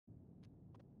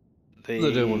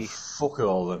They're doing fuck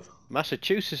all then.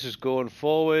 Massachusetts is going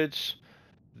forwards.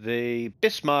 The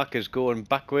Bismarck is going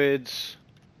backwards.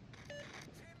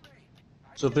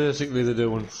 So basically they're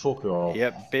doing fuck all.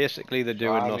 Yep, basically they're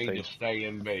doing nothing. I need to stay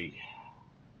in B.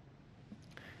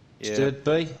 Yeah. State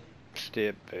B?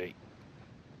 State B.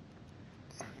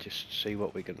 Just see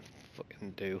what we can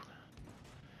fucking do.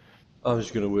 I'm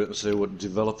just going to wait and see what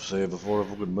developers say before I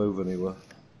fucking move anywhere.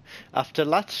 After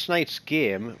last night's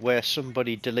game, where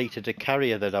somebody deleted a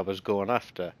carrier that I was going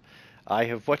after, I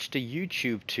have watched a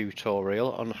YouTube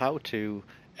tutorial on how to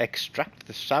extract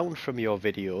the sound from your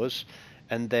videos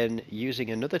and then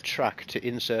using another track to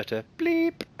insert a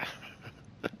bleep.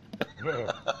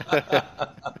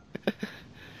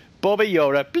 Bobby,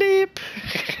 you're a bleep.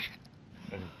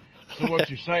 So what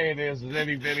you're saying is that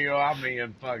any video I'm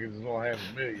in fucking is gonna have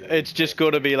a million. It's just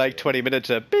going to be like 20 minutes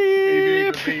of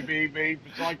beep. Beep, beep, beep, beep.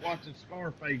 It's like watching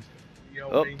Scarface. You know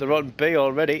Oh, they're on B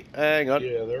already. Hang on.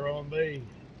 Yeah, they're on B.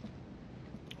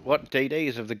 What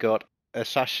DDs have they got?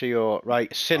 Asasio.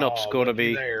 Right, Synop's going to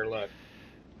be... There, look.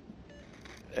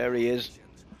 There he is.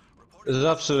 There's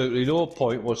absolutely no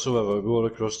point whatsoever going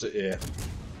across to here.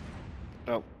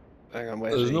 Oh, hang on,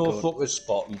 where's There's he no going? fucking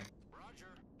spotting.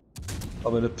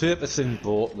 I'm in a paper thin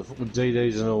boat, the fucking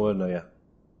DDs are nowhere near.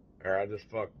 Alright, I just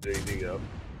fucked DD up.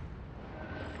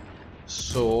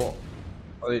 So,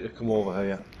 I need to come over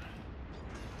here.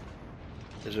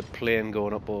 There's a plane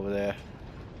going up over there.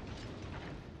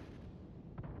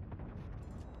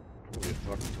 I'm gonna get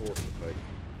fucking torch to take.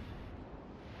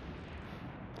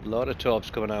 A lot of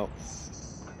torps coming out.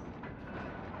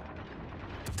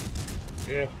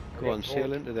 Yeah. Go on,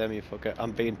 sail into them, you fucker.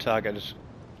 I'm being targeted.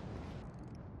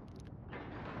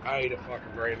 I ate a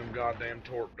fucking random goddamn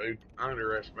torp, dude. I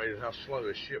underestimated how slow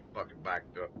this ship fucking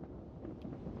backed up.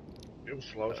 It was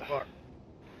slow as fuck.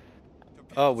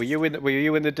 Oh, were you in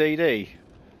the DD?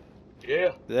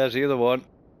 Yeah. There's the other one.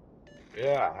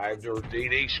 Yeah, I had your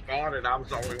DD spotted. I was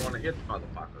the only one to hit the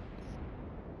motherfucker.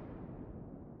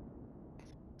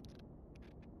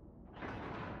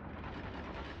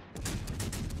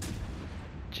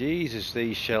 Jesus,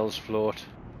 these shells float.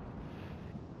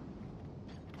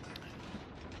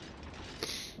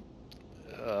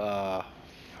 Fuck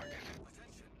it.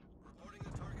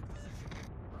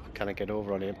 Can I get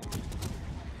over on him?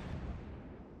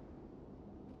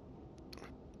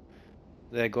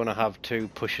 They're going to have two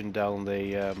pushing down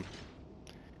the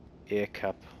air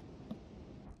cap.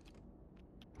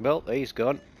 Well, he's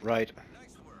gone. Right.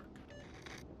 Nice work.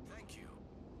 Thank you.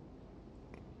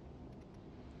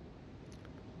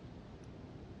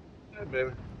 Hey,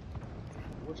 baby.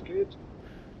 What's kids?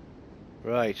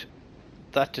 Right.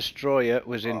 That destroyer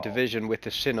was in division with the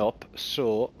Synop,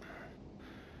 so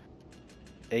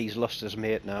he's lost his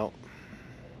mate now.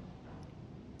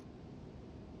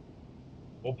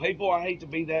 Well, people, I hate to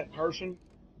be that person,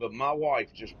 but my wife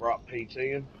just brought pizza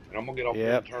in, and I'm gonna get off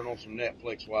there and turn on some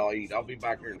Netflix while I eat. I'll be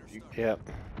back here in a few. Yep.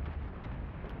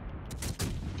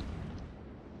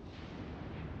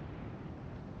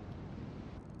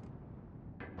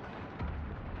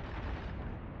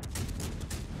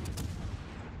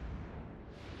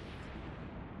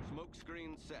 Smoke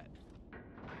screen set.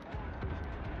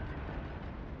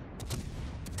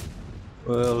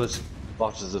 Well, let's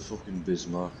batter the fucking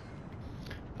Bismarck.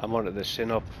 I'm onto the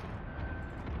Synop.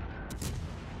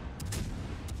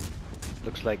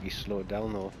 Looks like he's slowed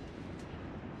down though.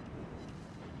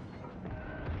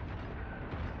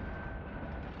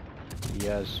 He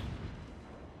has.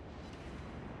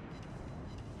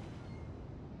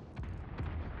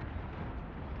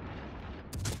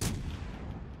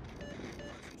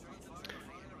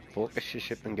 Focus your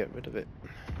ship and get rid of it.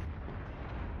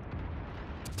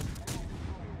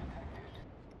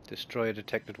 Destroyer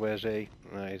detected, where's he?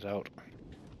 Nah, he's out.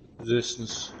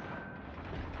 Resistance.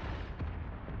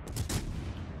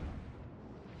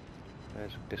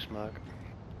 There's Bismarck.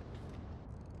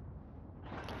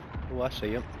 Oh, I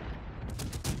see him.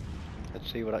 Let's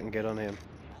see what I can get on him.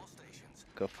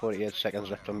 Got 48 seconds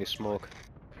left on my smoke.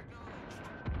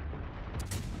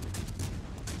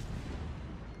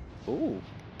 Ooh,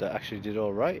 that actually did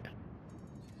alright.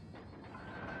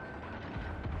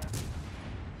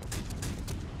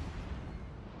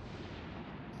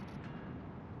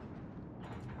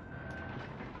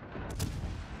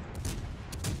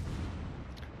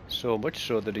 So much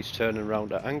so that he's turning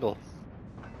around at angle.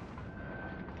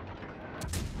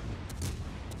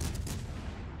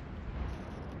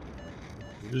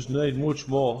 You just need much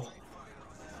more.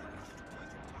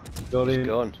 Got He's him.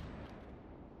 gone.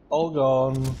 All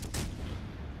gone.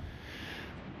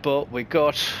 But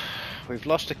we've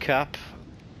lost a cap.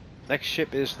 Next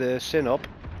ship is the Synop.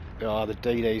 Ah, the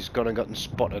DD's gone and gotten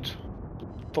spotted.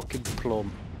 fucking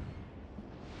plum.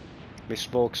 My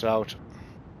smoke's out.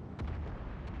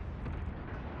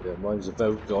 Yeah, mine's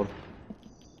about gone.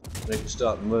 I need to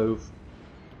start to move.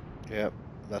 Yep,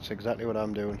 that's exactly what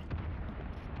I'm doing.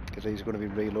 Because he's going to be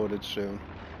reloaded soon.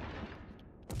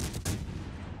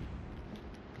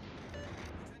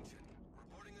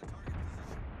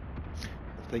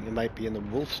 I think he might be in the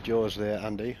wolf's jaws there,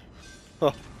 Andy.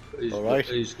 Oh, alright.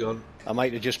 He's gone. I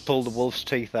might have just pulled the wolf's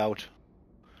teeth out.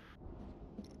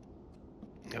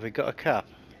 Have we got a cap?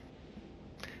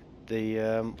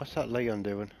 The, what's that Leon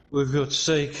doing? We've got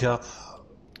C cap.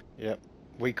 Yep.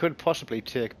 We could possibly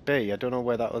take B. I don't know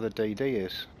where that other DD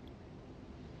is.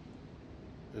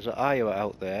 There's an Iowa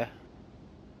out there.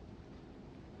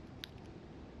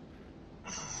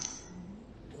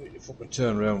 If I can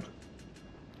turn around.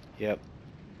 Yep.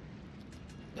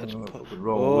 Let's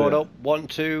Oh no, 1,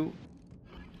 2.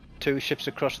 2 ships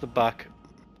across the back.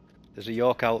 There's a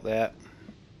York out there.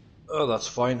 Oh, that's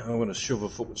fine. I'm going to shove a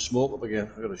fucking smoke up again.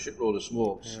 I've got a shitload of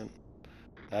smokes. Yeah.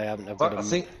 I haven't. In fact, I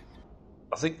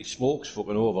think the smokes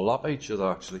fucking overlap each other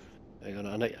actually. Hang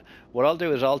on, what I'll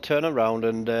do is I'll turn around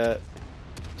and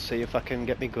see if I can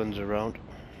get my guns around.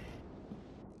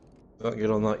 I can get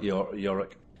on that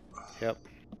Yorick. Yep.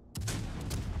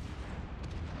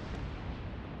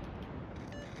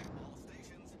 All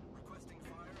stations requesting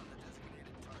fire on the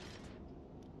designated target.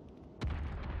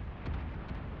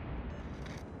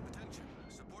 Attention,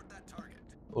 support that target.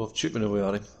 Oh, I'm chipping away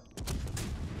at him.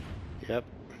 Yep.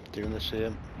 Doing the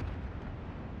same.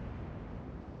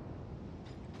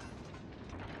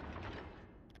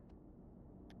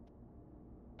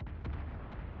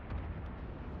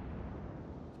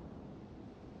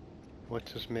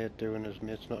 What's his mate doing? His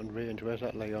mate's not in range. Where's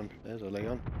that Leon? There's a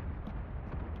Leon.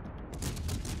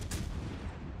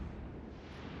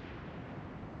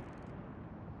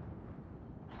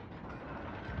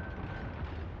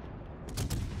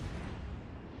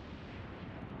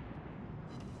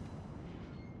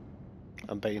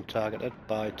 I'm being targeted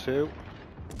by 2.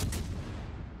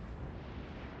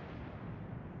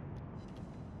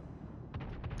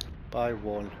 By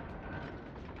 1.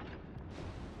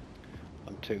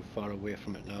 I'm too far away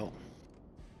from it now.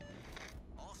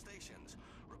 All stations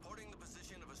reporting the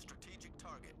position of a strategic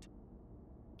target.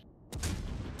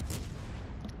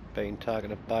 Being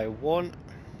targeted by 1.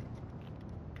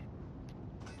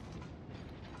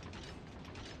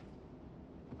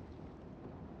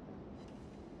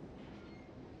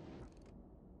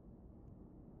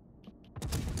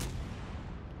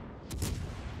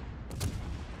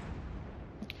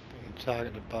 Being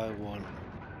targeted by 1.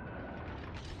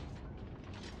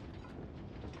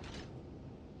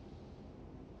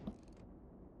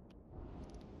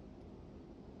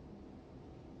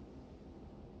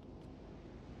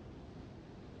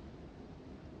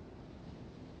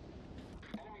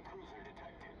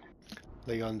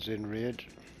 Leon's in raid.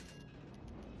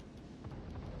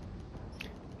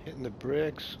 Hitting the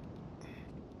brakes.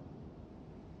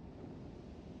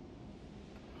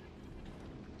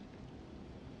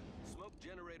 Smoke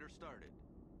generator started.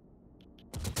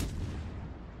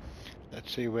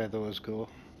 Let's see where those go.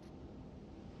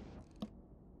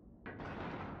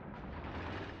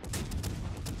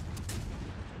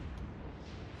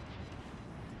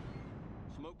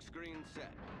 Smoke screen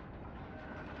set.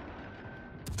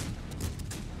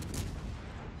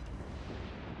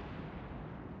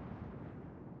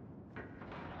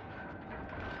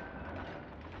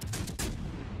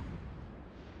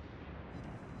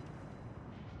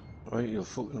 Right, you'll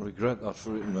fucking regret that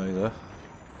for hitting me there.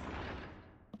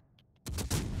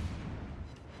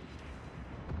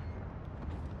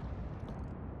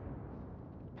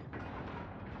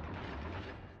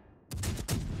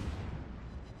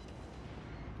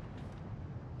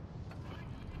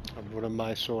 I'm running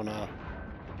my sonar.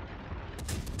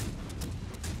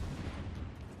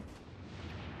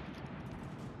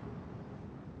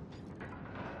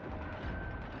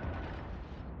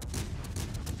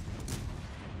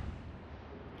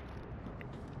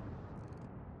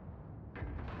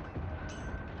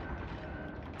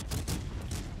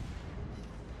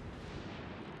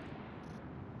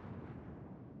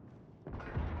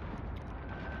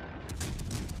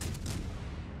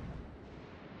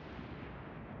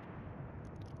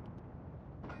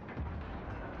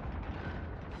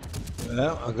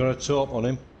 Yeah, I got a top on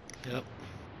him. Yep.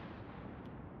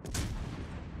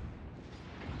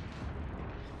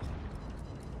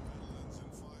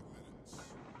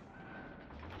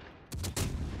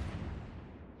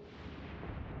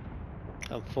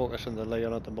 I'm focusing the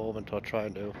Leon at the moment, or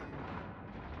trying to.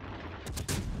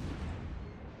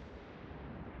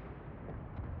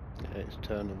 Yeah, he's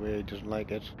turned away, he doesn't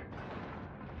like it.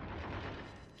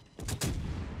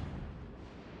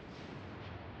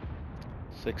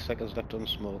 6 seconds left on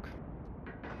smoke.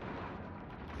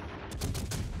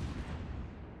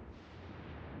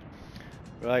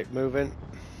 Right, moving.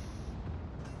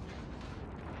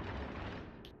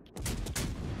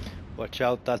 Watch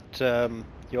out, that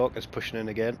York is pushing in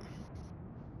again.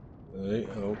 Right,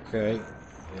 okay.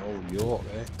 The old York,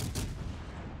 eh?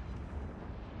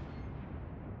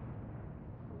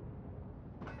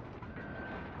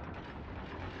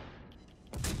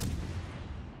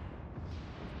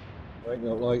 Right,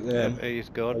 not like them. He's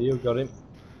Oh, gone. you got him.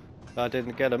 I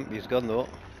didn't get him, he's gone though.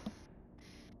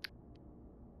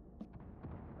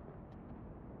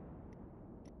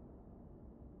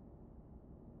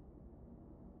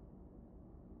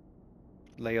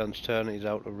 Leon's turn, he's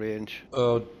out of range.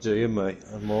 Oh dear, mate.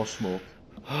 And more smoke.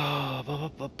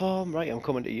 Right, I'm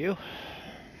coming to you.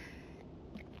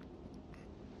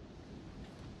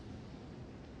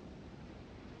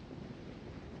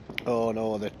 Oh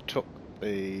no, they took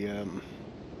the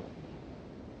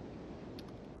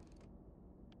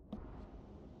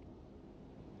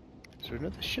Is there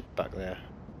another ship back there?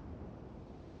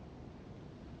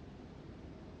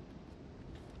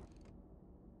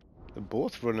 They're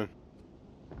both running.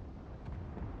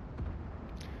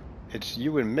 It's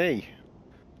you and me.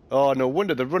 Oh, no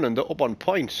wonder they're running. They're up on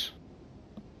points.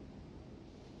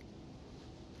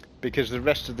 Because the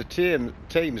rest of the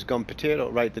team's gone potato.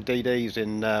 Right, the DD's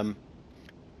in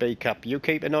B cap. You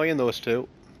keep an eye on those two.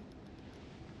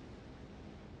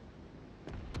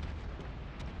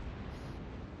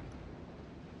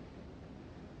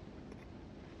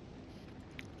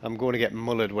 I'm going to get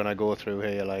mullered when I go through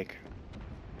here, like.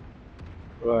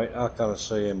 Right, I can't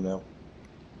see him now.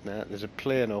 Nah, there's a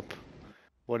plane up.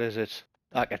 What is it?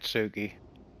 Akatsuki.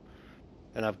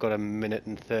 And I've got a minute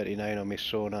and 39 on my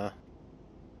sonar.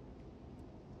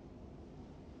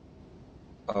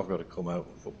 I've got to come out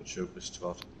and fucking shoot this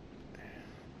twat.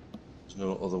 There's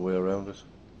no other way around it.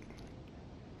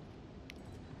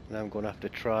 And I'm going to have to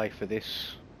try for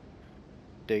this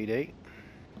DD.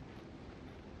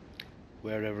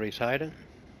 Wherever he's hiding.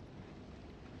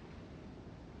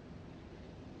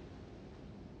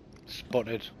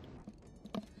 Spotted.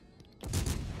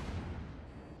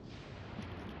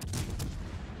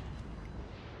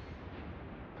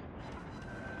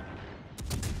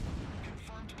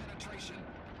 Confirmed penetration.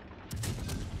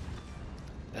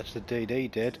 That's the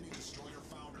DD dead. Enemy destroyer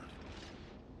foundered.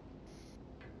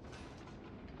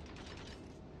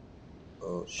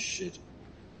 Oh shit.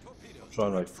 Torpedoes. I'm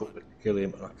trying to fucking kill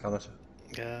him and I cannot.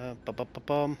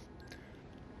 Bum.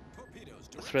 Torpedoes.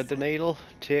 Thread the needle.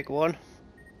 Take one.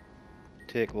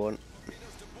 Take one.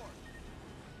 Torpedoes to port.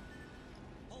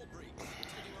 Hull breach.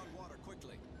 Taking on water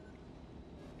quickly.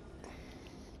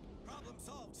 Problem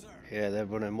solved, sir. Yeah, they're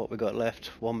running what we got left.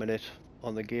 1 minute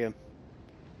on the game.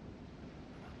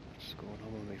 What's going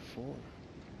on with my phone?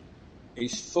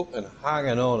 He's fucking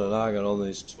hanging on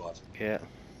this twat. Yeah.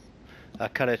 I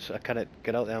can't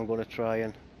get out there. I'm going to try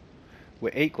and...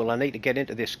 We're equal. I need to get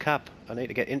into this cap.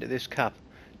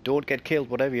 Don't get killed,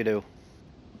 whatever you do.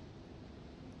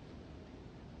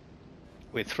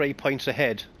 We're 3 points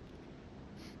ahead.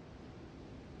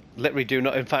 Literally do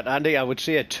not... In fact, Andy, I would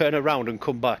say turn around and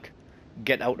come back.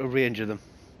 Get out of range of them.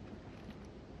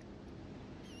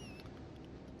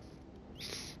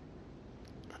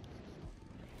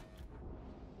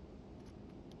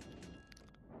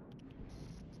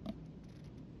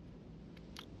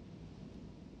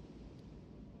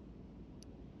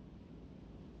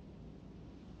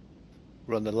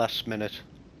 We're on the last minute.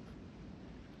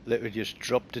 Literally just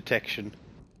drop detection.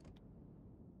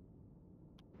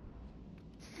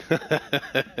 I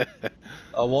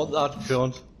want that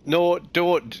cunt. No,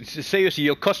 don't. Seriously,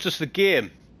 you'll cost us the game.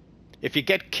 If you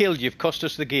get killed, you've cost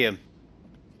us the game.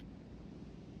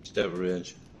 Step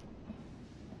range.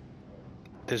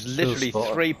 There's Still literally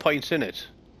spotted. 3 points in it.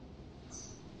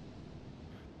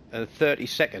 And 30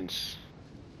 seconds.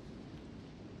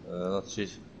 That's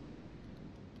it.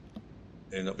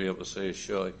 He'll not be able to see us,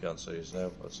 sure, he can't see us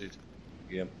now. That's it.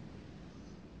 Game.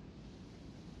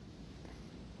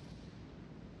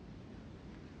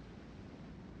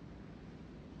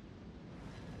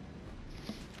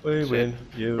 We win,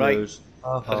 you Right. lose.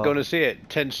 I was going to say it.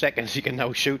 10 seconds, you can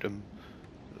now shoot him.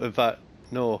 In fact,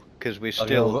 no, because we're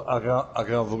still... I can't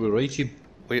fucking reach him.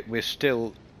 We're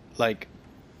still, like,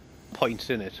 points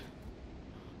in it.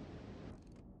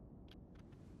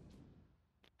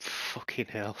 Fucking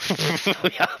hell.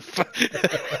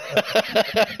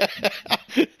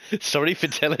 Sorry for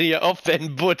telling you off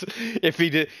then, but if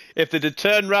they'd have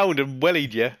turned round and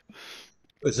wellied you...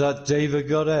 Was that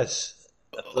DivaGoddess?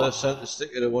 The first sent a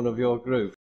sticker to one of your groups.